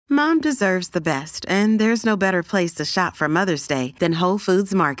Mom deserves the best, and there's no better place to shop for Mother's Day than Whole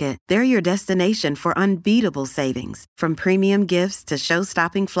Foods Market. They're your destination for unbeatable savings, from premium gifts to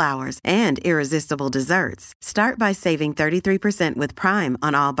show-stopping flowers and irresistible desserts. Start by saving 33% with Prime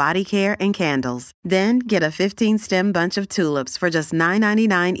on all body care and candles. Then get a 15-stem bunch of tulips for just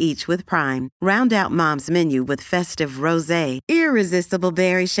 $9.99 each with Prime. Round out Mom's menu with festive rosé, irresistible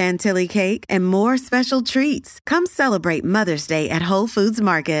berry chantilly cake, and more special treats. Come celebrate Mother's Day at Whole Foods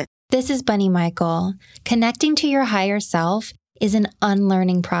Market. This is Bunny Michael. Connecting to your higher self is an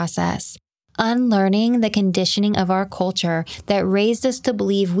unlearning process. Unlearning the conditioning of our culture that raised us to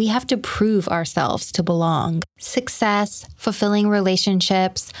believe we have to prove ourselves to belong. Success, fulfilling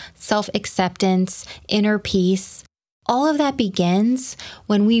relationships, self-acceptance, inner peace. All of that begins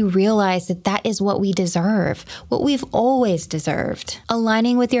when we realize that that is what we deserve, what we've always deserved.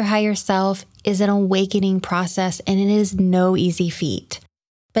 Aligning with your higher self is an awakening process, and it is no easy feat.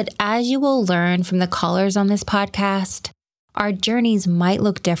 But as you will learn from the callers on this podcast, our journeys might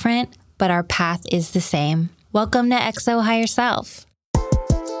look different, but our path is the same. Welcome to XO Higher Self.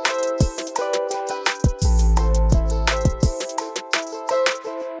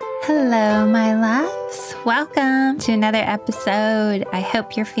 Hello, my loves. Welcome to another episode. I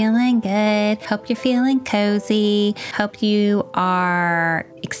hope you're feeling good. Hope you're feeling cozy. Hope you are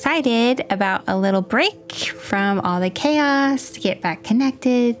excited about a little break from all the chaos to get back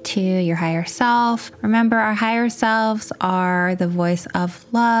connected to your higher self. Remember, our higher selves are the voice of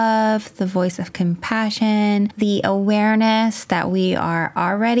love, the voice of compassion, the awareness that we are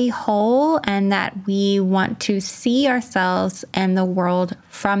already whole and that we want to see ourselves and the world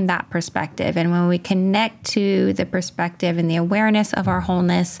from that perspective. And when we connect to the perspective and the awareness of our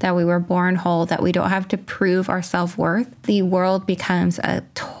wholeness, that we were born whole, that we don't have to prove our self-worth, the world becomes a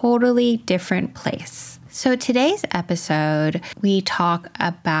totally different place. So today's episode, we talk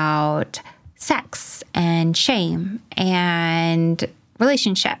about sex and shame and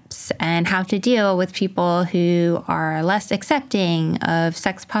relationships and how to deal with people who are less accepting of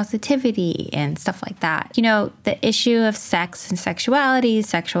sex positivity and stuff like that. You know, the issue of sex and sexuality,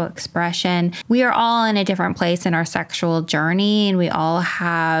 sexual expression, we are all in a different place in our sexual journey, and we all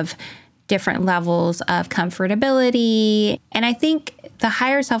have different levels of comfortability. And I think the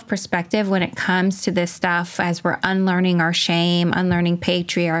higher self perspective when it comes to this stuff, as we're unlearning our shame, unlearning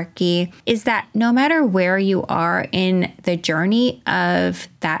patriarchy, is that no matter where you are in the journey of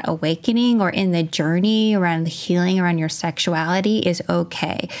that awakening or in the journey around the healing around your sexuality is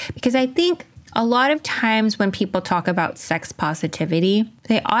okay. Because I think a lot of times when people talk about sex positivity,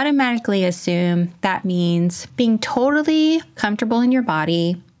 they automatically assume that means being totally comfortable in your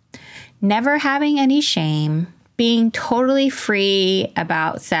body, never having any shame, being totally free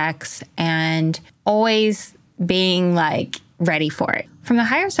about sex, and always being like ready for it. From the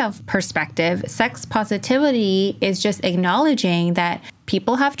higher self perspective, sex positivity is just acknowledging that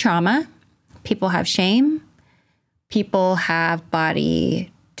people have trauma, people have shame, people have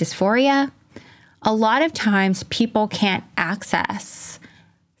body dysphoria. A lot of times people can't access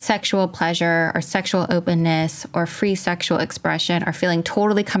sexual pleasure or sexual openness or free sexual expression or feeling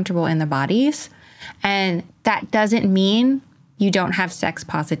totally comfortable in their bodies. And that doesn't mean you don't have sex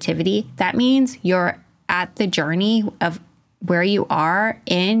positivity. That means you're at the journey of where you are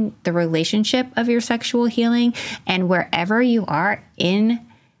in the relationship of your sexual healing, and wherever you are in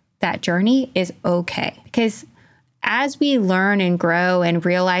that journey is okay. Because as we learn and grow and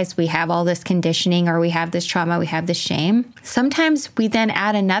realize we have all this conditioning or we have this trauma, we have this shame, sometimes we then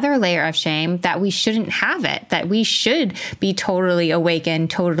add another layer of shame that we shouldn't have it, that we should be totally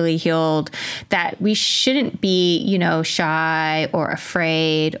awakened, totally healed, that we shouldn't be, shy or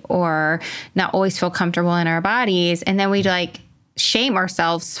afraid or not always feel comfortable in our bodies. And then we shame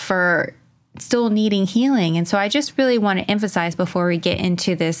ourselves for still needing healing. And so I just really want to emphasize before we get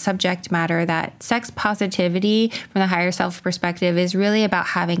into this subject matter that sex positivity from the higher self perspective is really about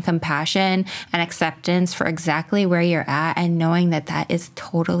having compassion and acceptance for exactly where you're at and knowing that that is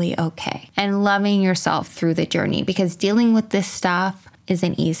totally okay, and loving yourself through the journey, because dealing with this stuff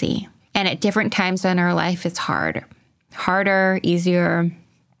isn't easy. And at different times in our life, it's harder, easier.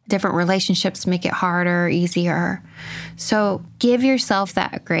 Different relationships make it harder, easier. So give yourself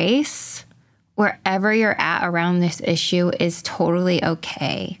that grace. Wherever you're at around this issue is totally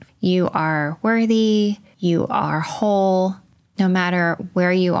okay. You are worthy. You are whole, no matter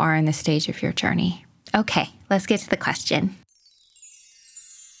where you are in the stage of your journey. Okay, let's get to the question.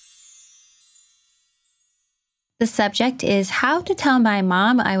 The subject is how to tell my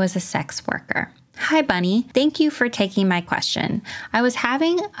mom I was a sex worker. Hi, Bunny. Thank you for taking my question. I was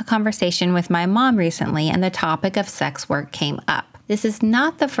having a conversation with my mom recently, and the topic of sex work came up. This is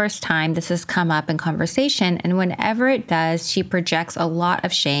not the first time this has come up in conversation, and whenever it does, she projects a lot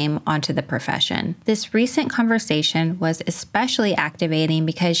of shame onto the profession. This recent conversation was especially activating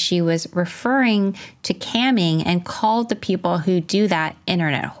because she was referring to camming and called the people who do that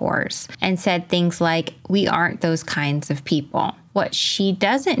internet whores and said things like, "We aren't those kinds of people." What she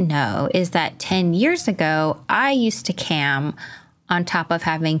doesn't know is that 10 years ago, I used to cam on top of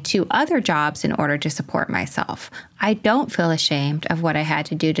having 2 other jobs in order to support myself. I don't feel ashamed of what I had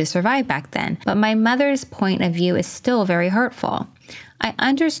to do to survive back then, but my mother's point of view is still very hurtful. I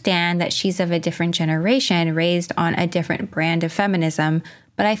understand that she's of a different generation, raised on a different brand of feminism,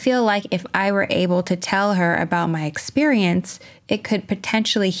 but I feel like if I were able to tell her about my experience, it could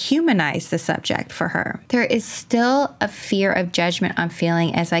potentially humanize the subject for her. There is still a fear of judgment I'm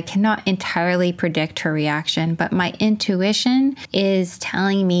feeling, as I cannot entirely predict her reaction, but my intuition is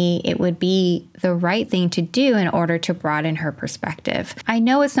telling me it would be the right thing to do in order to broaden her perspective. I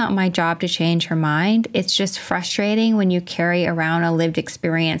know it's not my job to change her mind. It's just frustrating when you carry around a lived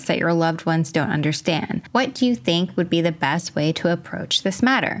experience that your loved ones don't understand. What do you think would be the best way to approach this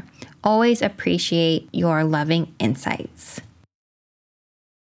matter? Always appreciate your loving insights.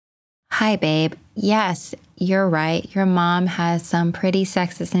 Hi, babe. Yes, you're right. Your mom has some pretty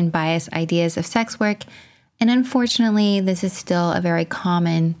sexist and biased ideas of sex work. And unfortunately, this is still a very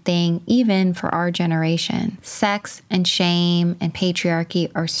common thing, even for our generation. Sex and shame and patriarchy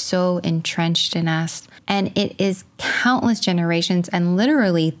are so entrenched in us. And it is countless generations and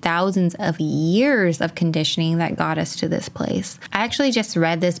literally thousands of years of conditioning that got us to this place. I actually just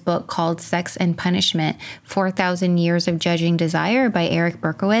read this book called Sex and Punishment, 4,000 Years of Judging Desire by Eric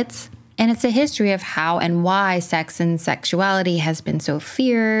Berkowitz. And it's a history of how and why sex and sexuality has been so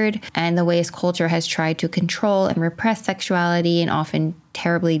feared, and the ways culture has tried to control and repress sexuality in often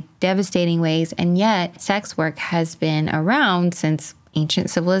terribly devastating ways. And yet, sex work has been around since ancient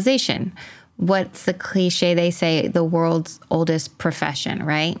civilization. What's the cliche they say? The world's oldest profession,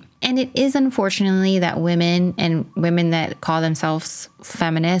 right? And it is unfortunately that women and women that call themselves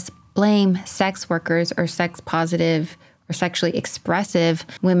feminists blame sex workers or sex positive or sexually expressive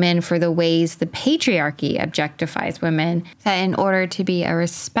women for the ways the patriarchy objectifies women, that in order to be a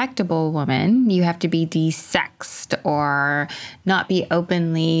respectable woman, you have to be de-sexed or not be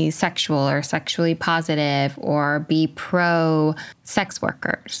openly sexual or sexually positive or be pro-sex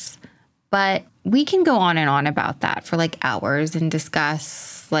workers. But we can go on and on about that for like hours and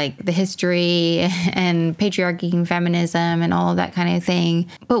discuss like the history and patriarchy and feminism and all of that kind of thing.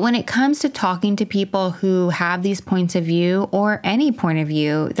 But when it comes to talking to people who have these points of view or any point of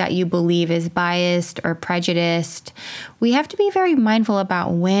view that you believe is biased or prejudiced, we have to be very mindful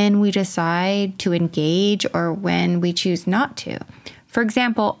about when we decide to engage or when we choose not to. For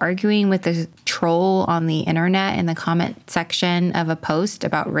example, arguing with a troll on the internet in the comment section of a post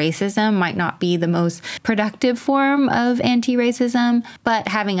about racism might not be the most productive form of anti-racism, but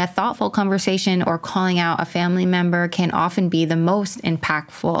having a thoughtful conversation or calling out a family member can often be the most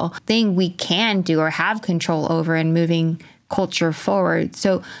impactful thing we can do or have control over in moving culture forward.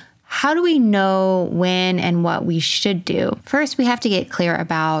 So how do we know when and what we should do? First, we have to get clear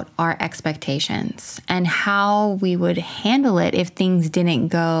about our expectations and how we would handle it if things didn't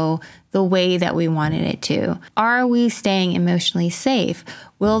go the way that we wanted it to. Are we staying emotionally safe?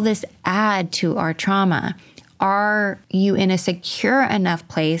 Will this add to our trauma? Are you in a secure enough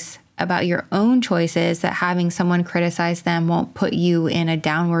place about your own choices that having someone criticize them won't put you in a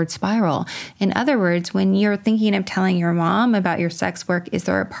downward spiral? In other words, when you're thinking of telling your mom about your sex work, is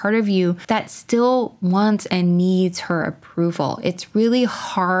there a part of you that still wants and needs her approval? It's really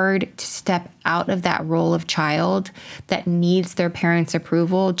hard to step out of that role of child that needs their parents'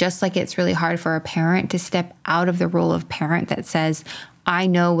 approval, just like it's really hard for a parent to step out of the role of parent that says, I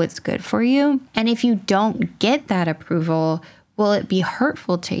know what's good for you. And if you don't get that approval, will it be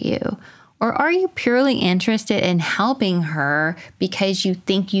hurtful to you? Or are you purely interested in helping her because you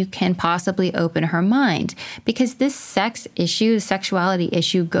think you can possibly open her mind? Because this sexuality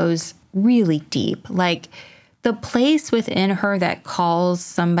issue goes really deep. Like, the place within her that calls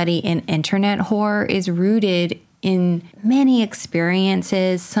somebody an internet whore is rooted in many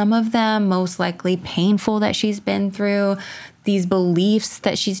experiences, some of them most likely painful that she's been through, these beliefs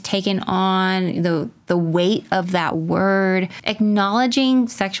that she's taken on, the weight of that word. Acknowledging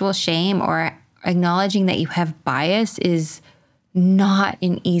sexual shame or acknowledging that you have bias is not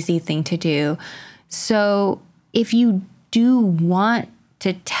an easy thing to do. So if you do want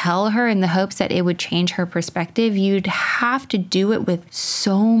to tell her in the hopes that it would change her perspective, you'd have to do it with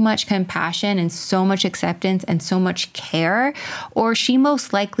so much compassion and so much acceptance and so much care, or she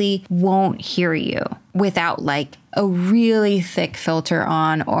most likely won't hear you without like a really thick filter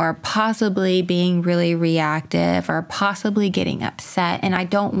on, or possibly being really reactive, or possibly getting upset. And I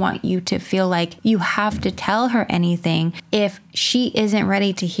don't want you to feel like you have to tell her anything if she isn't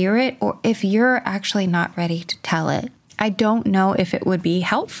ready to hear it, or if you're actually not ready to tell it. I don't know if it would be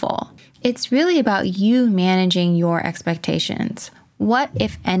helpful. It's really about you managing your expectations. What,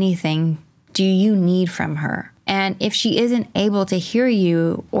 if anything, do you need from her? And if she isn't able to hear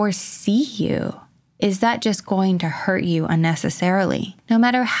you or see you, is that just going to hurt you unnecessarily? No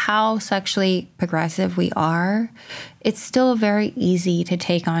matter how sexually progressive we are, it's still very easy to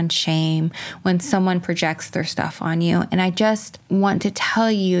take on shame when someone projects their stuff on you. And I just want to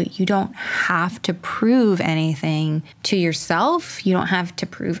tell you, you don't have to prove anything to yourself. You don't have to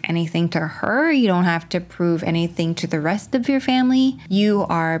prove anything to her. You don't have to prove anything to the rest of your family. You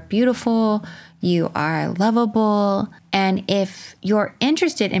are beautiful. You are lovable. And if you're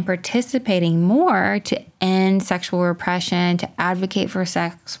interested in participating more to end sexual repression, to advocate for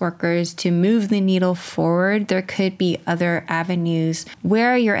sex workers, to move the needle forward, there could be other avenues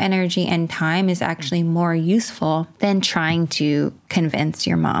where your energy and time is actually more useful than trying to convince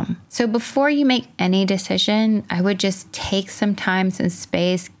your mom. So before you make any decision, I would just take some time, some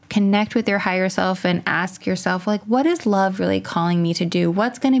space, connect with your higher self and ask yourself, like, what is love really calling me to do?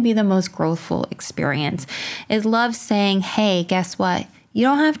 What's going to be the most growthful experience? Is love saying, hey, guess what? You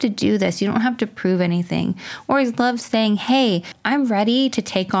don't have to do this. You don't have to prove anything. Or is love saying, hey, I'm ready to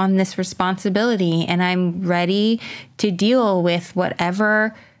take on this responsibility and I'm ready to deal with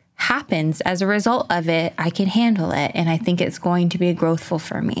whatever happens as a result of it. I can handle it. And I think it's going to be growthful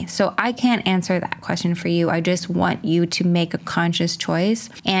for me. So I can't answer that question for you. I just want you to make a conscious choice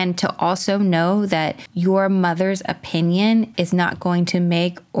and to also know that your mother's opinion is not going to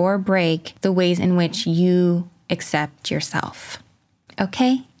make or break the ways in which you accept yourself.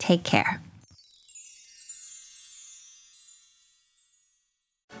 Okay, take care.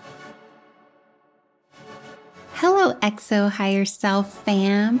 Hello, XO Higher Self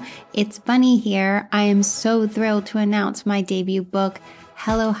fam. It's Bunny here. I am so thrilled to announce my debut book,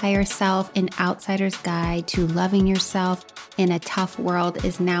 Hello Higher Self, An Outsider's Guide to Loving Yourself in a Tough World,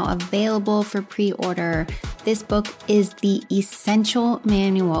 is now available for pre-order. This book is the essential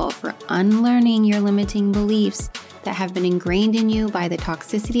manual for unlearning your limiting beliefs that have been ingrained in you by the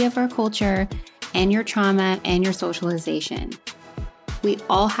toxicity of our culture and your trauma and your socialization. We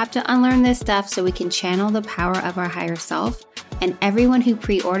all have to unlearn this stuff so we can channel the power of our higher self. And everyone who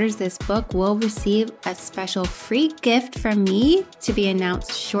pre-orders this book will receive a special free gift from me to be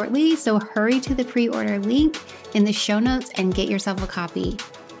announced shortly. So hurry to the pre-order link in the show notes and get yourself a copy.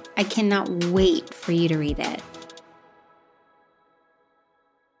 I cannot wait for you to read it.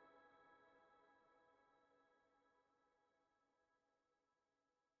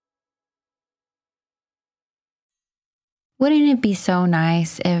 Wouldn't it be so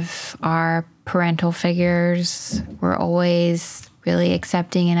nice if our parental figures were always really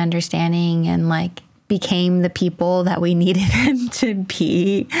accepting and understanding and like became the people that we needed them to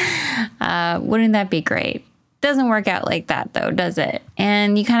be? Wouldn't that be great? Doesn't work out like that though, does it?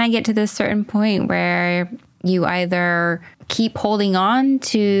 And you kind of get to this certain point where you either keep holding on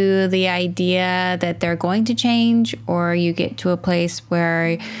to the idea that they're going to change, or you get to a place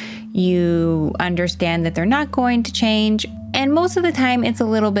where you understand that they're not going to change. And most of the time, it's a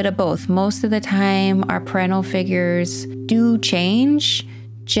little bit of both. Most of the time, our parental figures do change,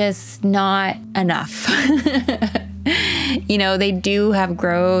 just not enough. You know, they do have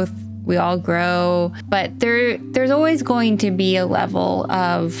growth. We all grow. But there's always going to be a level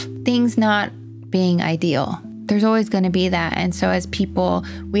of things not being ideal. There's always going to be that. And so as people,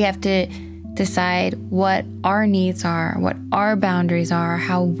 we have to decide what our needs are, what our boundaries are,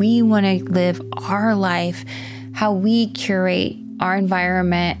 how we want to live our life, how we curate our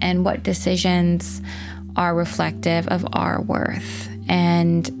environment, and what decisions are reflective of our worth.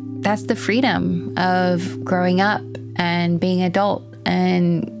 And that's the freedom of growing up and being adult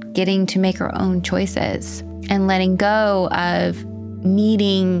and getting to make our own choices and letting go of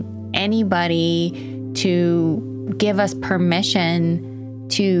needing anybody to give us permission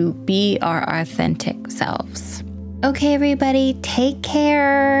to be our authentic selves. Okay, everybody, take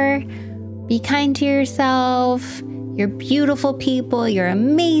care. Be kind to yourself. You're beautiful people. You're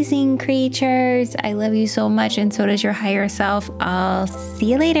amazing creatures. I love you so much, and so does your higher self. I'll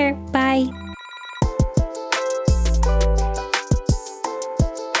see you later. Bye.